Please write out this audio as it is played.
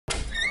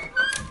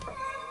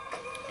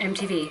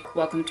MTV,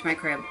 welcome to my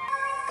crib.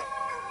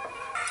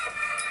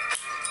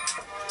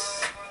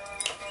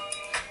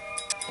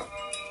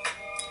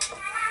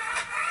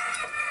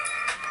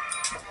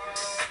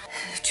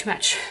 Too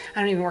much. I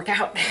don't even work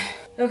out.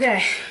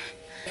 Okay,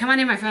 come on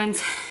in, my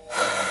friends.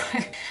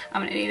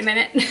 I'm gonna need a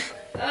minute.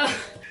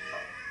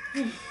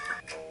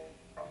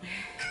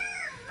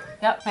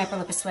 Yep, my upper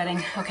lip is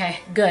sweating. Okay,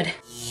 good.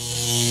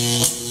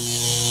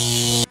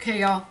 Okay,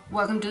 y'all,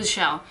 welcome to the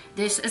shell.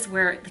 This is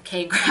where the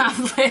K-crab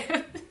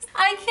lives.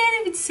 I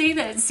can't even say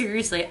that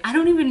seriously. I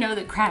don't even know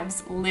that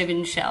crabs live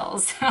in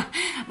shells.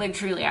 Like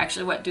truly,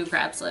 actually, what do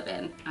crabs live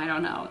in? I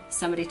don't know.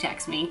 Somebody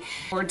text me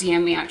or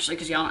DM me actually,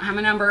 because y'all don't have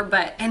my number.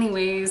 But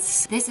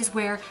anyways, this is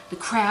where the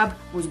crab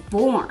was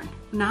born.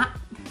 Not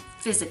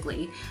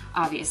physically,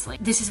 obviously.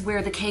 This is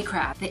where the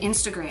K-crab, the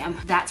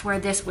Instagram, that's where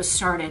this was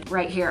started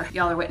right here.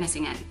 Y'all are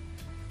witnessing it.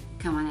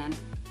 Come on in.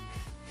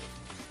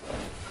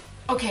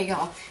 Okay,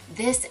 y'all,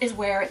 this is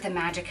where the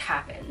magic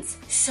happens.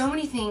 So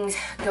many things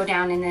go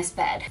down in this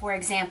bed. For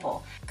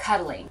example,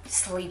 cuddling,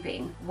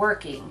 sleeping,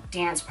 working,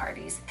 dance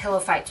parties, pillow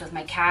fights with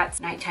my cats,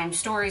 nighttime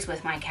stories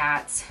with my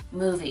cats,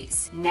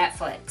 movies,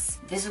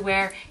 Netflix. This is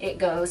where it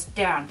goes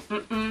down.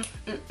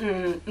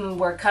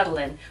 We're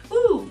cuddling.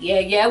 Ooh,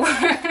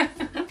 yeah.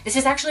 This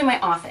is actually my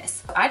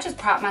office. I just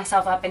prop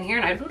myself up in here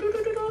and I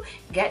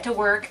get to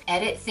work,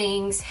 edit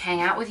things,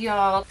 hang out with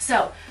y'all.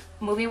 So,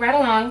 moving right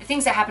along,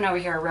 things that happen over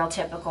here are real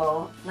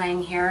typical.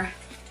 Laying here,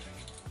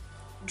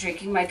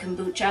 drinking my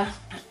kombucha.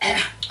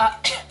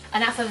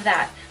 Enough of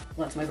that.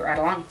 Let's move it right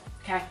along.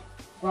 Okay,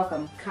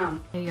 welcome,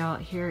 come. Hey y'all,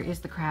 here is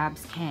the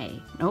crab's K.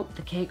 Nope,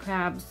 the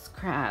K-crab's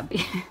crab.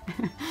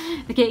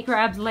 The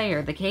K-crab's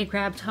lair, the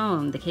K-crab's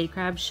home, the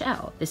K-crab's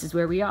shell. This is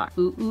where we are.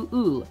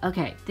 Ooh.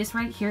 Okay, this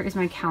right here is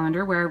my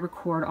calendar where I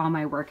record all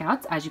my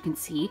workouts. As you can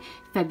see,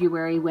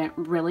 February went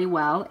really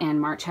well and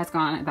March has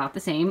gone about the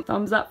same.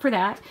 Thumbs up for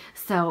that.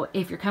 So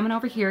if you're coming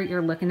over here,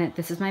 you're looking at,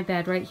 this is my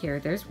bed right here.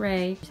 There's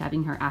Ray. She's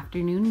having her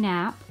afternoon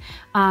nap.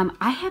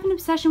 I have an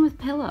obsession with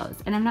pillows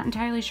and I'm not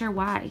entirely sure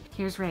why.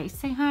 Here's Ray.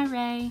 Say hi,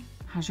 Ray.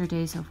 How's your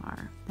day so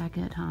far? That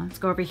good, huh? Let's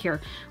go over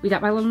here. We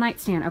got my little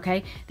nightstand,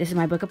 okay? This is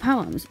my book of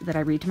poems that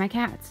I read to my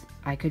cats.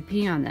 I could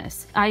pee on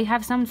this. I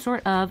have some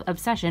sort of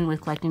obsession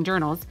with collecting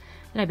journals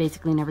that I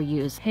basically never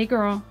use. Hey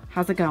girl,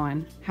 how's it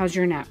going? How's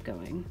your nap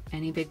going?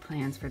 Any big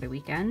plans for the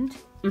weekend?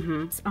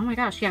 Oh my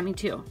gosh, yeah, me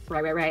too.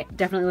 Right.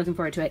 Definitely looking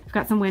forward to it. I've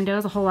got some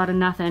windows, a whole lot of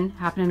nothing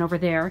happening over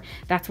there.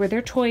 That's where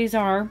their toys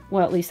are.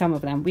 Well, at least some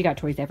of them. We got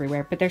toys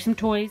everywhere, but there's some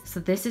toys. So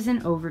this is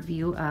an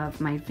overview of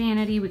my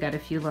vanity. We got a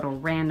few little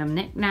random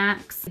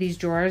knickknacks. These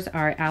drawers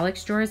are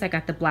Alex drawers. I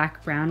got the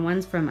black brown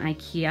ones from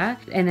IKEA.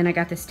 And then I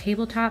got this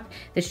tabletop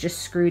that's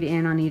just screwed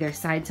in on either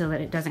side so that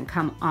it doesn't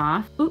come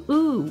off.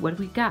 Ooh, what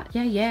do we got?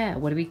 Yeah,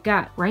 what do we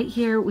got? Right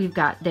here, we've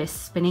got this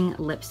spinning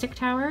lipstick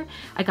tower.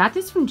 I got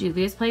this from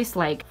Juvia's place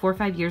like 4 or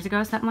 5 years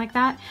ago, something like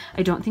that.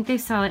 I don't think they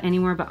sell it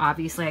anymore, but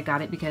obviously I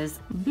got it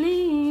because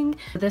bling.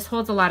 This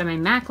holds a lot of my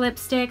MAC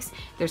lipsticks.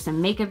 There's some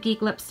Makeup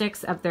Geek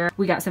lipsticks up there.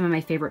 We got some of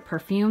my favorite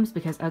perfumes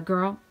because a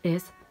girl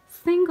is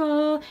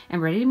single and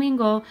ready to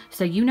mingle,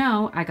 so you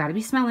know I gotta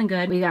be smelling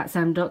good. We got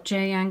some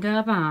Dolce &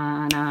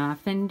 Gabbana,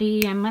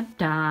 Fendi and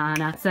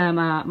Madonna, some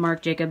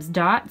Marc Jacobs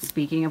Dot,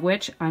 speaking of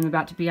which, I'm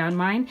about to be on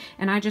mine,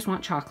 and I just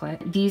want chocolate.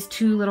 These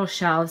two little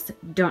shelves,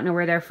 don't know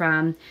where they're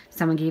from.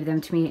 Someone gave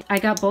them to me. I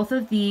got both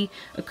of the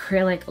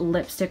acrylic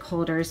lipstick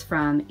holders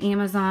from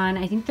Amazon.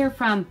 I think they're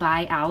from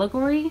By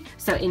Allegory.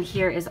 So in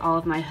here is all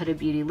of my Huda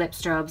Beauty lip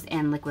strobes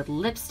and liquid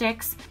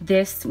lipsticks.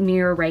 This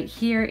mirror right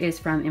here is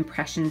from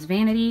Impressions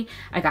Vanity.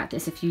 I got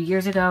this a few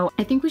years ago.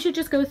 I think we should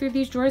just go through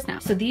these drawers now.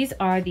 So these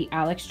are the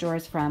Alex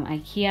drawers from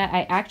IKEA.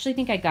 I actually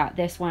think I got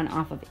this one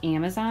off of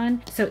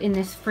Amazon. So in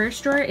this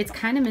first drawer, it's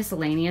kind of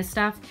miscellaneous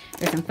stuff.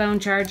 There's some phone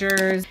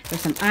chargers,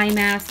 there's some eye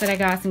masks that I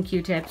got, some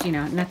Q-tips, you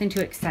know, nothing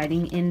too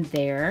exciting in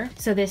there.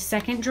 So this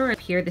second drawer up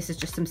here, this is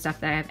just some stuff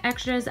that I have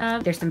extras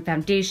of. There's some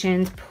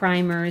foundations,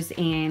 primers,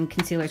 and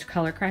concealers,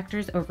 color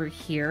correctors over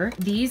here.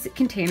 These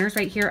containers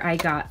right here I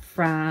got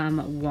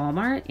from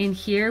Walmart. In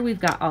here, we've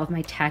got all of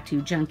my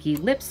Tattoo Junkie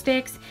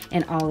lipsticks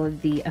and all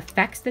of the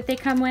effects that they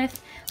come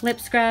with. Lip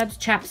scrubs,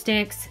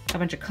 chapsticks, a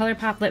bunch of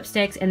ColourPop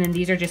lipsticks, and then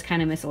these are just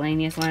kind of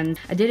miscellaneous ones.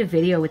 I did a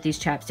video with these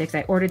chapsticks.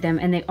 I ordered them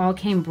and they all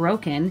came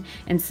broken,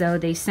 and so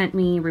they sent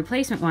me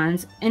replacement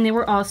ones and they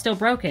were all still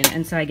broken,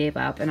 and so I gave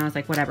up and I was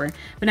like, whatever.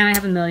 But now I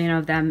have a million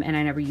of them and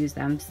I never use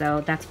them,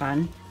 so that's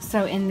fun.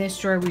 So in this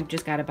drawer, we've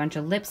just got a bunch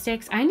of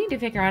lipsticks. I need to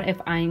figure out if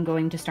I'm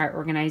going to start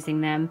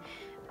organizing them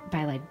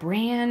by like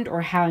brand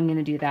or how I'm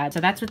gonna do that. So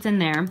that's what's in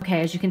there.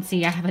 Okay, as you can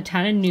see, I have a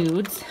ton of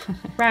nudes,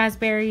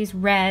 raspberries,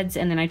 reds,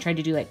 and then I tried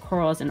to do like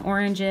corals and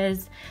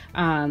oranges.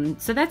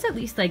 So that's at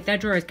least like,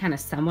 that drawer is kind of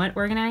somewhat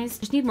organized.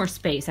 Just need more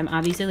space. I'm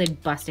obviously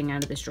like busting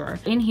out of this drawer.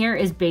 In here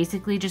is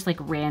basically just like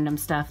random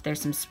stuff.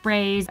 There's some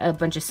sprays, a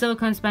bunch of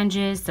silicone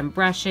sponges, some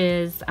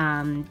brushes,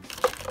 some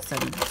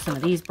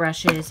of these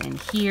brushes in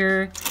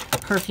here,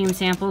 perfume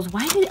samples.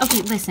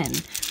 Okay, listen,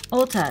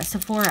 Ulta,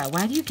 Sephora,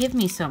 why do you give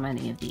me so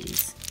many of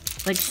these?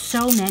 Like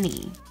so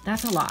many.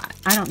 That's a lot.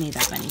 I don't need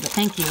that many, but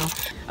thank you.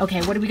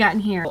 Okay, what do we got in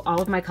here?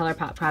 All of my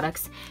ColourPop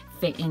products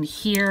fit in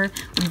here.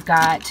 We've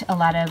got a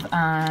lot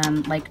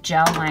of like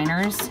gel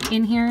liners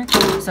in here.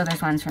 So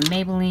there's ones from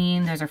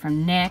Maybelline, those are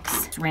from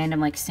NYX, random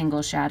like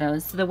single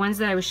shadows. So the ones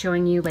that I was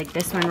showing you, like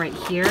this one right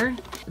here,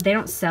 they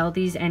don't sell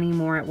these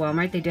anymore at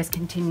Walmart. They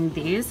discontinued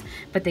these,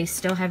 but they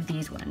still have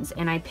these ones.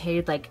 And I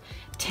paid like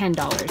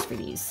 $10 for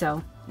these.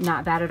 So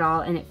not bad at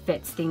all, and it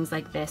fits things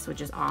like this,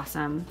 which is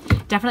awesome.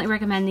 Definitely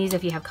recommend these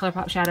if you have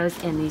ColourPop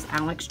shadows in these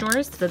Acrylic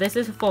stores. So this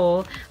is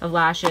full of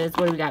lashes.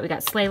 What do we got? We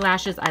got Slay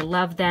lashes. I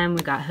love them.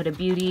 We've got Huda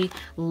Beauty.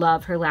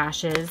 Love her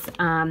lashes.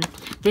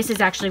 This is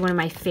actually one of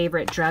my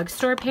favorite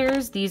drugstore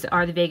pairs. These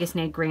are the Vegas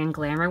Nade Grand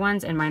Glamour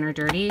ones, and mine are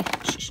dirty.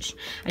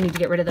 I need to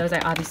get rid of those. I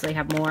obviously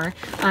have more.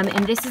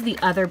 And this is the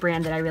other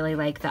brand that I really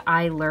like, the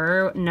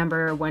Eylure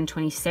number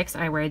 126.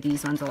 I wear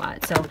these ones a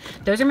lot. So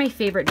those are my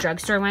favorite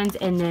drugstore ones,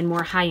 and then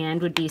more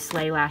high-end would be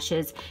Slay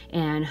lashes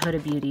and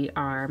Huda Beauty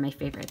are my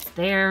favorites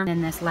there.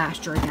 And this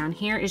last drawer down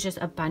here is just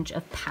a bunch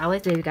of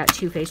palettes. We've got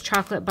Too Faced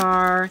Chocolate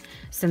Bar,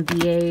 some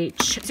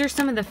BH. These are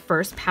some of the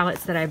first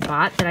palettes that I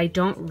bought that I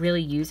don't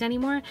really use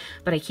anymore,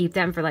 but I keep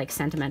them for like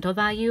sentimental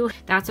value.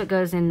 That's what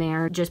goes in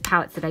there, just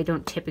palettes that I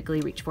don't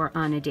typically reach for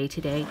on a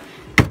day-to-day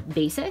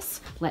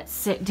basis. Let's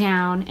sit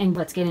down and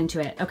let's get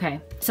into it.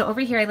 Okay, so over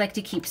here I like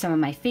to keep some of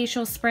my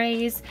facial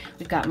sprays.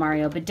 We've got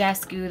Mario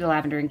Badescu, the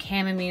lavender and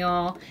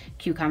chamomile,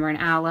 cucumber and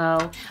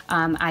aloe.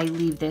 I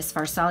leave this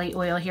Farsali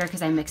oil here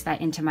because I mix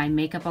that into my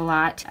makeup a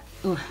lot.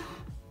 Ooh,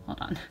 hold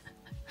on.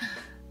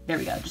 There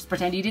we go. Just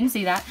pretend you didn't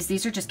see that.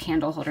 These are just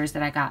candle holders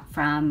that I got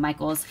from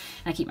Michael's,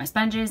 and I keep my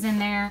sponges in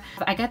there.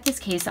 I got this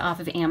case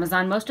off of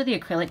Amazon. Most of the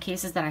acrylic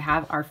cases that I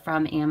have are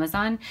from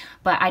Amazon,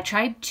 but I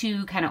tried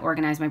to kind of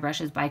organize my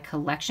brushes by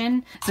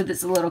collection. So this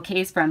is a little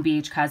case from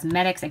BH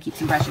Cosmetics. I keep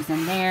some brushes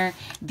in there.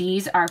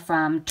 These are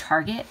from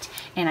Target,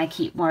 and I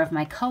keep more of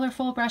my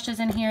colorful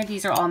brushes in here.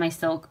 These are all my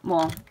silk,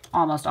 well,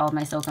 almost all of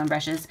my silicone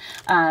brushes.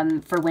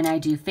 For when I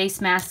do face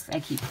masks, I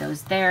keep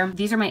those there.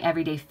 These are my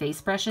everyday face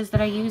brushes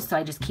that I use, so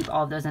I just keep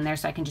all of those in there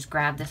so I can just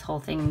grab this whole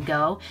thing and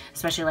go,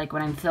 especially like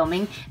when I'm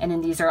filming. And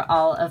then these are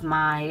all of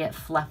my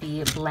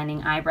fluffy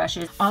blending eye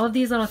brushes. All of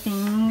these little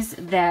things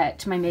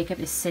that my makeup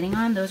is sitting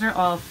on, those are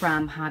all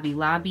from Hobby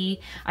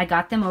Lobby. I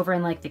got them over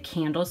in like the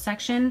candles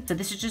section. So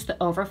this is just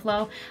the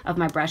overflow of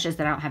my brushes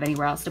that I don't have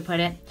anywhere else to put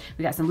it.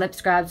 We got some lip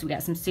scrubs, we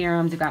got some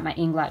serums, we got my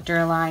Inglot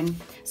Duraline,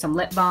 some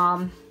lip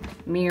balm,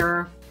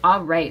 mirror.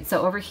 All right,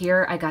 so over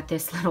here, I got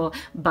this little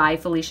By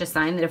Felicia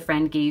sign that a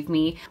friend gave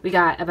me. We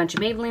got a bunch of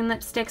Maybelline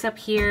lipsticks up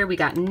here. We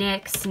got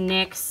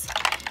NYX.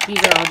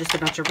 These are all just a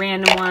bunch of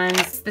random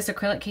ones. This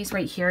acrylic case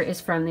right here is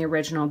from the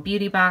original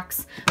beauty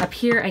box. Up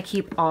here, I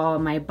keep all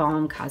my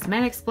Balm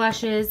Cosmetics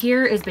blushes.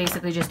 Here is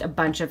basically just a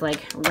bunch of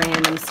like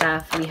random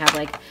stuff. We have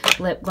like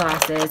lip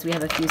glosses. We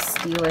have a few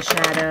Stila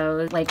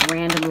shadows, like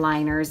random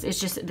liners. It's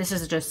just, this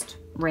is just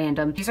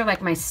random. These are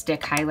like my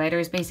stick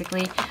highlighters,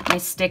 basically. My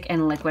stick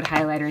and liquid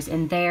highlighters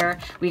in there.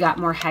 We got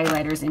more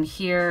highlighters in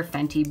here,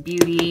 Fenty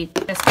Beauty.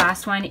 This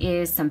last one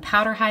is some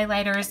powder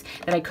highlighters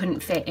that I couldn't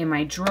fit in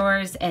my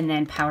drawers, and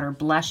then powder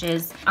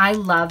blushes. I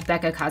love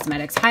Becca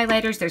Cosmetics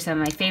highlighters. They're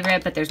some of my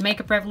favorite, but there's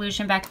Makeup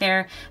Revolution back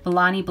there.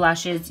 Milani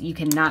blushes, you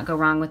cannot go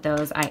wrong with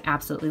those. I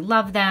absolutely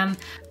love them.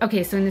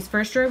 Okay, so in this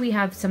first drawer, we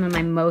have some of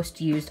my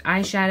most used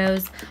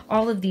eyeshadows.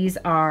 All of these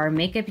are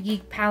Makeup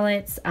Geek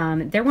palettes.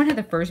 They're one of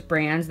the first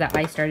brands that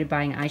I started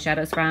buying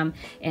eyeshadows from,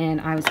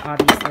 and I was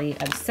obviously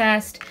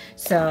obsessed.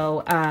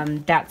 So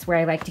that's where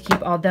I like to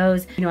keep all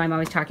those. You know, I'm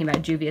always talking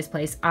about Juvia's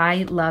Place.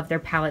 I love their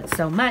palettes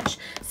so much,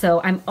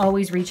 so I'm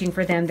always reaching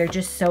for them. They're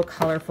just so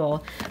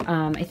colorful.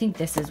 I think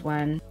this is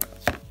one.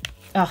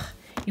 Ugh.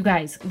 You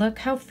guys, look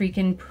how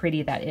freaking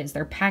pretty that is.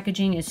 Their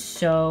packaging is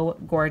so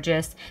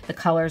gorgeous. The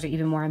colors are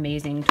even more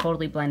amazing,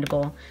 totally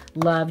blendable.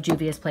 Love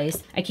Juvia's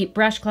Place. I keep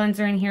brush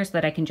cleanser in here so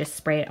that I can just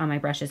spray it on my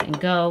brushes and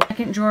go.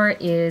 Second drawer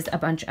is a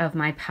bunch of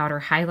my powder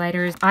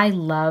highlighters. I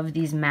love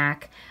these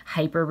MAC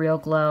Hyper Real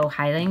Glow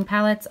highlighting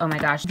palettes. Oh my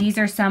gosh. These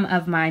are some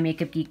of my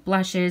Makeup Geek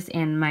blushes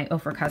and my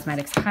Ofra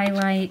Cosmetics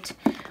highlight.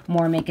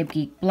 More Makeup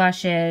Geek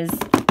blushes.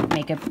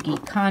 Makeup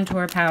Geek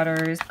contour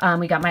powders.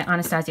 We got my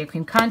Anastasia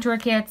cream contour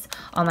kits,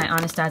 all my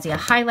Anastasia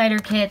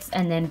highlighter kits,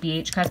 and then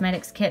BH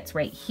Cosmetics kits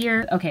right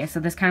here. Okay, so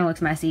this kind of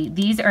looks messy.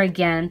 These are,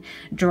 again,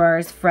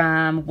 drawers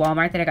from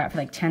Walmart that I got for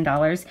like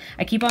 $10.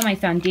 I keep all my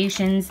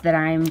foundations that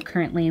I'm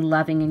currently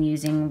loving and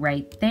using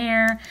right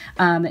there.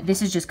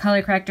 This is just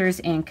color correctors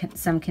and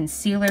some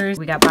concealers.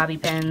 We got bobby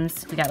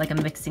pins. We got like a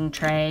mixing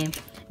tray,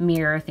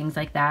 mirror, things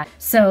like that.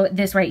 So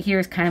this right here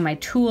is kind of my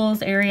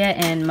tools area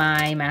and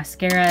my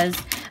mascaras.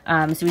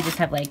 So we just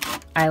have like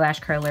eyelash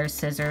curlers,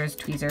 scissors,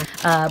 tweezers,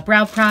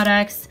 brow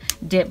products,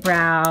 dip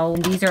brow.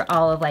 And these are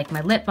all of like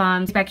my lip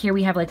balms. Back here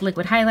we have like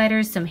liquid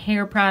highlighters, some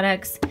hair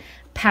products,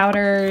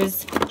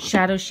 powders,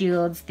 shadow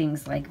shields,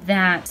 things like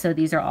that. So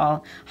these are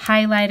all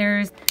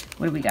highlighters.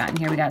 What do we got in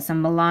here? We got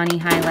some Milani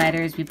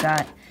highlighters. We've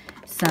got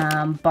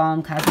some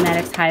Balm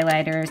Cosmetics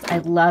highlighters. I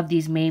love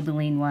these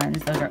Maybelline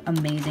ones. Those are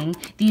amazing.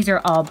 These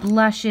are all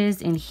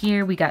blushes in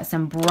here. We got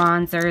some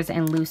bronzers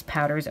and loose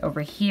powders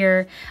over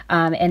here.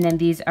 And then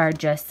these are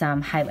just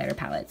some highlighter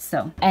palettes.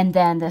 So, and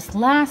then this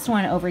last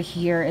one over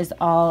here is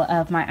all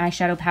of my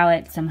eyeshadow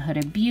palettes, some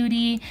Huda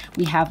Beauty.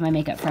 We have my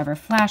Makeup Forever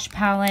Flash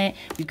palette.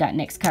 We've got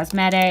NYX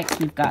Cosmetics.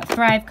 We've got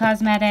Thrive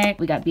Cosmetics.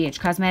 We got BH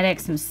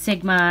Cosmetics, some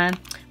Sigma.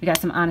 We got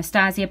some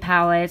Anastasia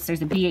palettes.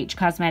 There's a BH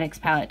Cosmetics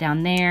palette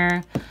down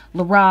there.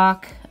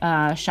 Lorac,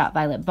 Shot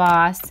Violet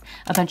Boss,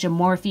 a bunch of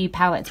Morphe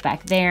palettes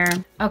back there.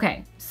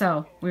 Okay,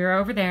 so we were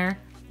over there.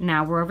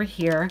 Now we're over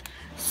here.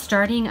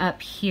 Starting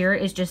up here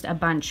is just a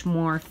bunch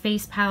more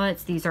face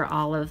palettes. These are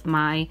all of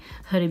my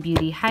Huda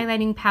Beauty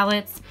highlighting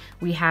palettes.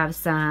 We have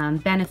some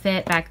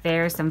Benefit back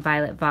there, some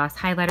Violet Voss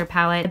highlighter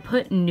palette. I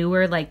put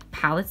newer like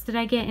palettes that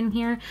I get in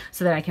here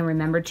so that I can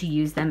remember to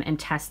use them and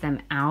test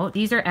them out.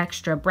 These are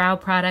extra brow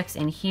products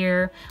in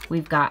here.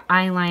 We've got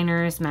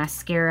eyeliners,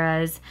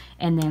 mascaras,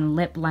 and then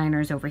lip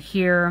liners over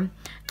here.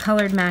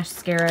 Colored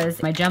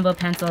mascaras, my jumbo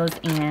pencils,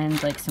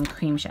 and like some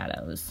cream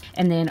shadows.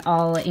 And then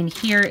all in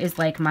here is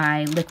like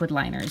my liquid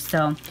liners.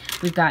 So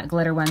we've got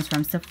glitter ones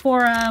from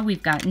Sephora,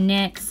 we've got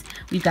NYX,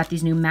 we've got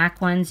these new MAC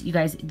ones. You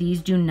guys,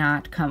 these do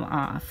not come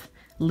off.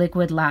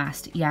 Liquid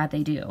last, yeah,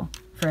 they do,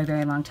 for a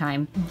very long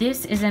time.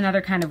 This is another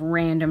kind of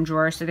random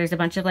drawer. So there's a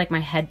bunch of like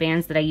my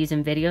headbands that I use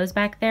in videos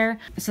back there.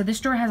 So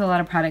this drawer has a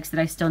lot of products that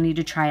I still need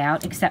to try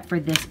out, except for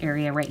this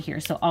area right here.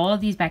 So all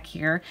of these back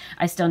here,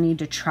 I still need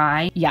to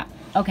try. Yeah,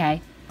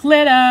 okay.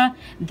 Glitter.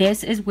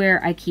 This is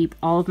where I keep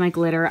all of my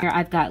glitter.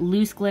 I've got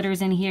loose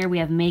glitters in here. We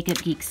have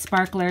Makeup Geek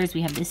sparklers.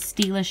 We have this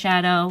Stila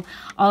shadow.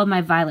 All of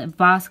my Violet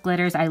Voss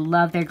glitters. I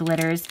love their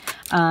glitters.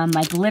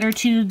 My glitter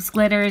tubes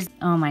glitters.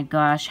 Oh my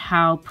gosh,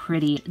 how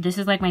pretty. This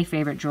is like my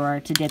favorite drawer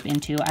to dip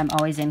into. I'm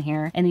always in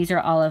here. And these are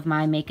all of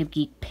my Makeup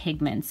Geek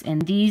pigments.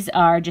 And these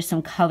are just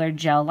some colored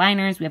gel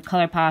liners. We have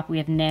ColourPop. We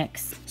have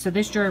NYX. So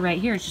this drawer right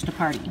here is just a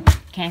party.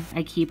 Okay,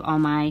 I keep all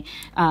my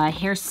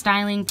hair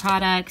styling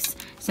products,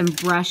 some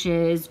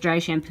brushes, dry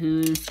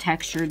shampoos,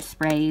 textured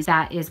sprays.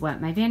 That is what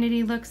my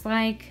vanity looks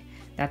like.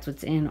 That's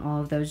what's in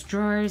all of those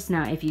drawers.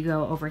 Now, if you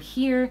go over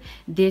here,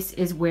 this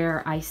is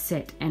where I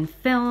sit and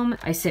film.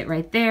 I sit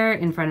right there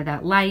in front of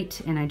that light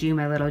and I do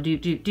my little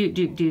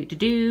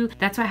do.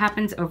 That's what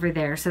happens over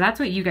there. So that's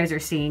what you guys are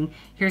seeing.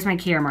 Here's my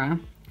camera.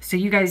 So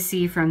you guys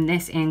see from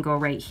this angle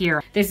right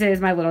here, this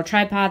is my little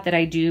tripod that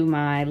I do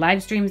my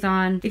live streams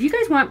on. If you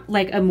guys want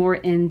like a more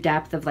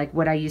in-depth of like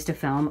what I used to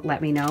film,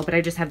 let me know, but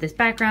I just have this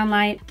background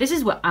light. This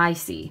is what I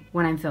see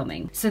when I'm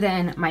filming. So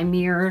then my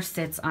mirror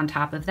sits on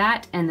top of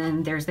that, and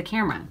then there's the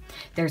camera.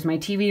 There's my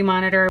TV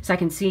monitor, so I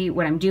can see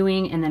what I'm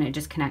doing, and then it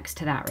just connects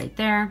to that right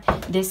there.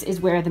 This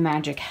is where the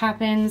magic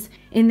happens.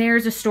 In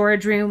there's a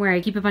storage room where I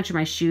keep a bunch of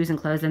my shoes and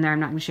clothes in there. I'm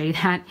not gonna show you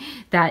that.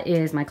 That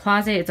is my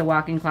closet. It's a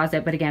walk-in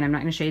closet, but again, I'm not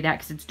gonna show you that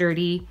because it's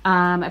dirty.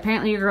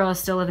 Apparently your girl is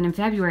still living in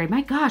February.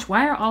 My gosh,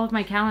 why are all of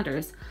my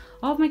calendars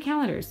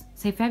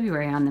say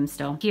February on them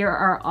still? Here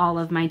are all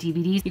of my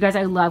DVDs. You guys,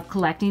 I love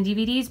collecting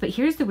DVDs, but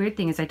here's the weird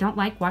thing is I don't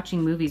like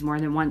watching movies more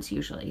than once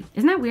usually.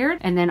 Isn't that weird?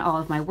 And then all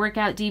of my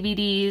workout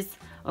DVDs.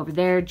 Over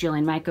there,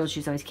 Jillian Michaels,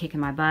 she's always kicking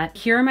my butt.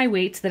 Here are my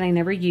weights that I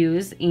never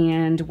use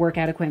and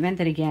workout equipment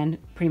that again,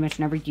 pretty much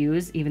never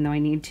use, even though I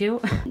need to.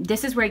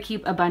 This is where I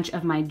keep a bunch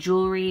of my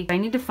jewelry. I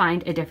need to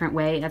find a different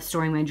way of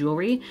storing my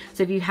jewelry.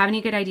 So if you have any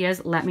good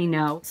ideas, let me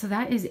know. So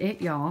that is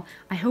it, y'all.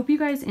 I hope you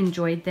guys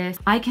enjoyed this.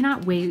 I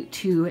cannot wait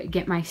to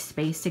get my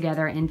space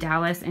together in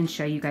Dallas and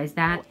show you guys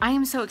that. I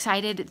am so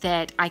excited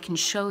that I can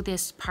show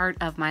this part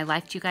of my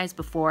life to you guys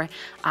before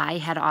I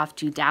head off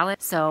to Dallas.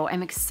 So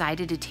I'm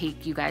excited to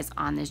take you guys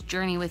on this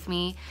journey with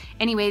me.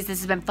 Anyways, this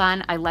has been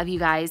fun. I love you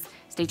guys.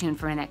 Stay tuned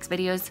for my next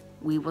videos.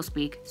 We will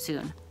speak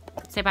soon.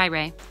 Say bye,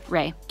 Ray.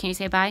 Ray, can you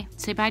say bye?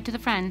 Say bye to the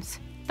friends.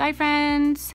 Bye, friends.